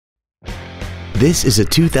This is a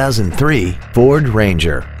 2003 Ford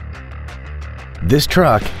Ranger. This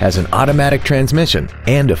truck has an automatic transmission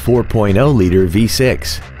and a 4.0-liter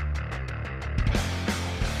V6.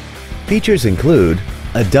 Features include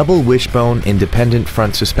a double wishbone independent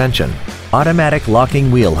front suspension, automatic locking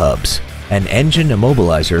wheel hubs, an engine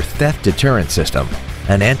immobilizer theft deterrent system,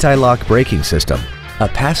 an anti-lock braking system, a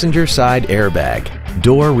passenger side airbag,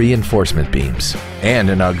 door reinforcement beams, and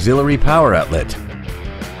an auxiliary power outlet.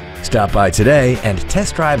 Stop by today and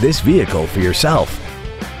test drive this vehicle for yourself.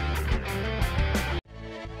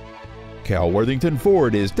 CalWorthington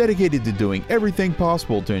Ford is dedicated to doing everything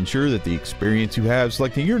possible to ensure that the experience you have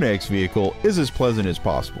selecting your next vehicle is as pleasant as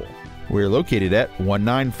possible. We're located at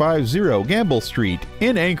 1950 Gambell Street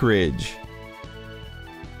in Anchorage.